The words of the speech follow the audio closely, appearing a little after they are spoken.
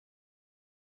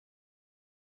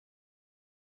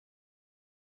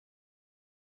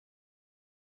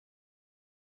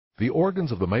The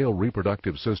organs of the male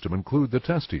reproductive system include the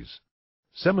testes,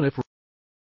 seminiferous,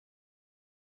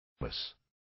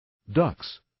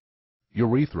 ducts,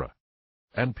 urethra,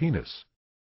 and penis.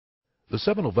 The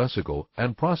seminal vesicle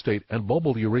and prostate and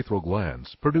bulbal urethral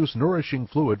glands produce nourishing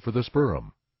fluid for the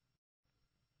sperm.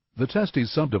 The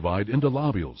testes subdivide into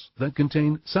lobules that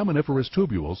contain seminiferous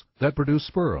tubules that produce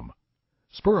sperm.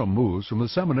 Sperm moves from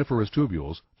the seminiferous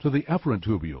tubules to the efferent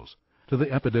tubules to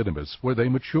the epididymis where they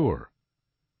mature.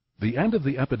 The end of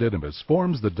the epididymis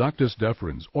forms the ductus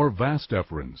deferens or vas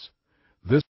deferens.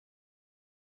 This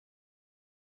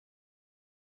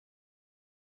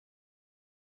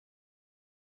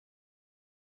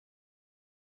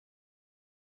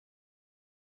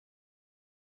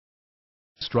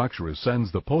structure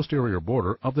ascends the posterior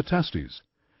border of the testes,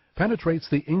 penetrates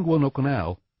the inguinal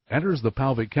canal, enters the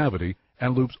pelvic cavity,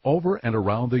 and loops over and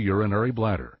around the urinary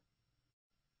bladder.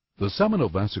 The seminal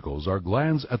vesicles are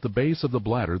glands at the base of the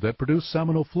bladder that produce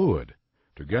seminal fluid.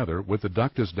 Together with the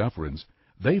ductus deferens,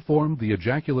 they form the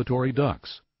ejaculatory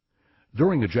ducts.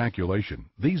 During ejaculation,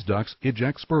 these ducts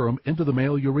eject sperm into the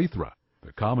male urethra,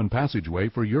 the common passageway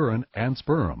for urine and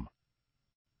sperm.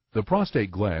 The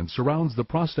prostate gland surrounds the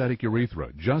prostatic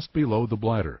urethra just below the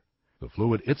bladder. The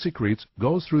fluid it secretes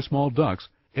goes through small ducts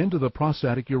into the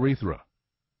prostatic urethra.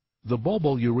 The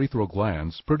bulbal urethral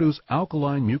glands produce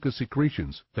alkaline mucus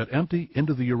secretions that empty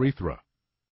into the urethra.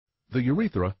 The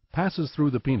urethra passes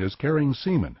through the penis carrying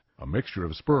semen, a mixture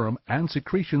of sperm and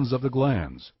secretions of the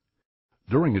glands.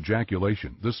 During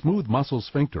ejaculation, the smooth muscle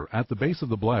sphincter at the base of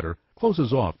the bladder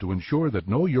closes off to ensure that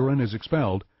no urine is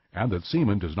expelled and that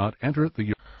semen does not enter the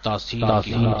urethra.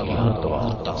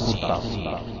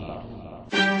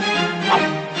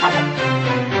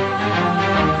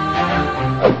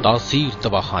 तासीर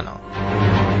दवाखाना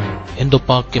Hindu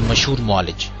पाक के मशहूर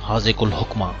मुआलिज हाज़िकुल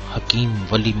हुक्मा हकीम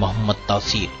वली मोहम्मद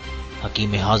तासीर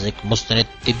हकीम हाज़िक मुस्तनद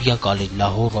tibia college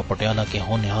Lahore व पटियाला के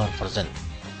होनहार फर्जंद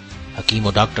हकीम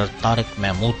और डॉक्टर तारिक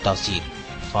महमूद तासीर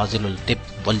फाजिलुल तिब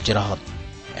वल जराहत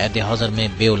ऐद हाज़र में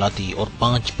बेऔलादी और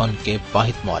 5 पन के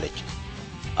वाहिद मुआलिज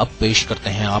अब पेश करते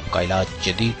हैं आपका इलाज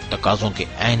जदीद तकाज़ों के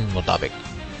ऐन मुताबिक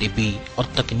तिबी और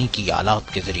तकनीकी आलात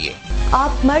के जरिए।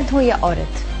 आप मर्द हो या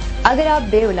औरत, अगर आप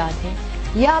बेऔलाद हैं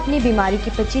या अपनी बीमारी की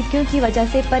पेचीदगियों की वजह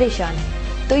से परेशान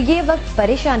हैं, तो ये वक्त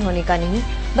परेशान होने का नहीं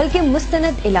बल्कि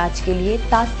मुस्तनद इलाज के लिए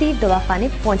तासीर दवाखाने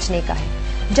पहुंचने का है,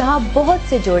 जहां बहुत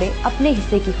से जोड़े अपने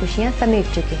हिस्से की खुशियां समेट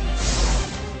चुके हैं।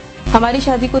 हमारी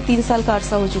शादी को 3 साल का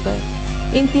अरसा हो चुका है।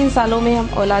 इन 3 सालों में हम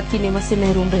औलाद की नेमत से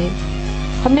महरूम रहे।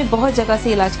 हमने बहुत जगह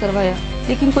से इलाज करवाया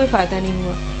लेकिन कोई फायदा नहीं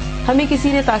हुआ। हमें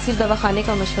किसी ने तासीर दवाखाने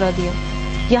का मशवरा दिया।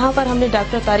 यहाँ पर हमने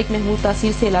डॉक्टर तारिक महमूद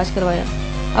तासीर से इलाज करवाया।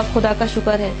 अब खुदा का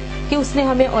शुक्र है कि उसने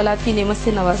हमें औलाद की नेमत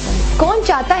से नवाजा है। कौन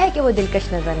चाहता है कि वो दिलकश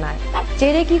नजर न आए?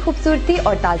 चेहरे की खूबसूरती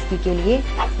और ताजगी के लिए,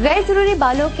 गैर जरूरी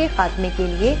बालों के खात्मे के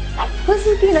लिए,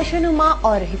 हुस्न की नशोनुमा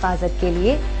और हिफाजत के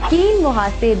लिए, कील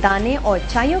मुहासे दाने और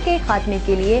छाइयों के खात्मे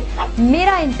के लिए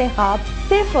मेरा इंतखाब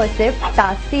सिर्फ और सिर्फ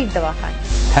तासीर दवाखाना।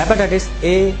 Hepatitis A,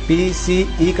 B, C,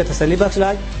 E का तसल्ली बख्श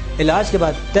इलाज के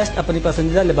बाद टेस्ट अपनी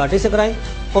पसंदीदा लेबॉरेटरी से कराएं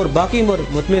और बाकी उम्र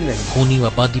मुतमिन रहें। खूनी व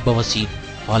बादी बवासीर,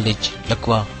 फालिज,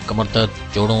 लकवा, कमर दर्द,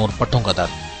 जोड़ों और पट्टों का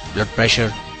दर्द, ब्लड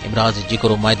प्रेशर, इमराज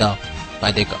जिगर मैदा,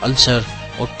 मैदे का अल्सर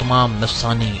और तमाम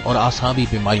नफसानी और आसाबी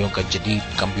बीमारियों का जदीद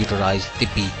कंप्यूटराइज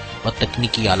तिब्बी व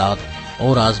तकनीकी आलात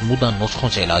और आजमूदा नुस्खों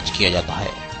से इलाज किया जाता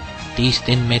है। 30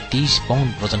 दिन में 30 पाउंड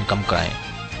वजन कम कराएं।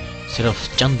 सिर्फ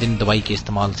चंद दिन दवाई के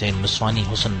इस्तेमाल से नुस्वानी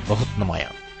हुस्न बहुत नुमाया।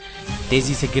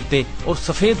 तेजी से गिरते और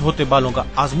सफेद होते बालों का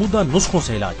आजमूदा नुस्खों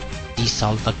से इलाज। 30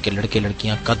 साल तक के लड़के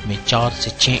लड़कियां कद में 4 से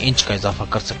 6 इंच का इजाफा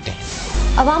कर सकते हैं।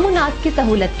 अवामुन्नास की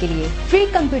सहूलत के लिए फ्री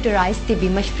कंप्यूटराइज्ड तिब्बी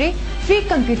मशवरे, फ्री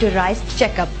कंप्यूटराइज्ड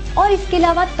चेकअप और इसके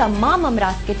अलावा तमाम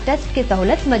अमराज के टेस्ट की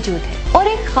सहूलत मौजूद है। और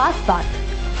एक खास बात,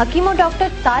 हकीम और डॉक्टर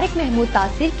तारिक महमूद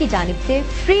तासीर की जानिब से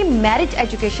फ्री मैरिज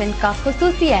एजुकेशन का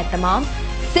खुसूसी एहतमाम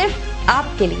सिर्फ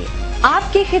आपके लिए।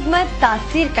 आपकी खिदमत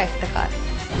तासीर का इफ्तिखार।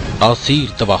 तासीर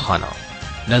दवाखाना,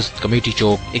 नज़द कमेटी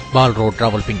चौक, इकबाल रोड,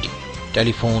 रावलपिंडी।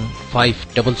 टेलीफोन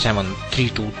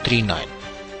 57732339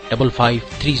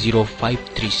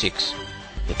 55305536।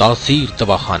 तासीर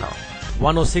दवाखाना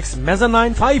 106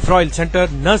 mezzanine 5 royal centre,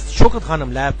 नज़द Shaukat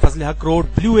Khanam lab, फजल हक road,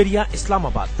 blue area,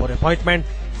 Islamabad. For appointment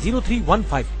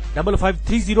 0315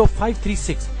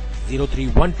 5530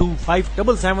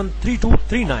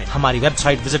 0312577339। हमारी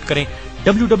वेबसाइट विजिट करें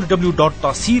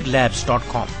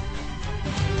www.tasirlabs.com।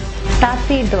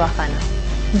 तासीर दवाखाना,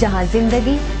 जहां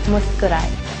जिंदगी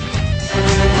मुस्कुराए।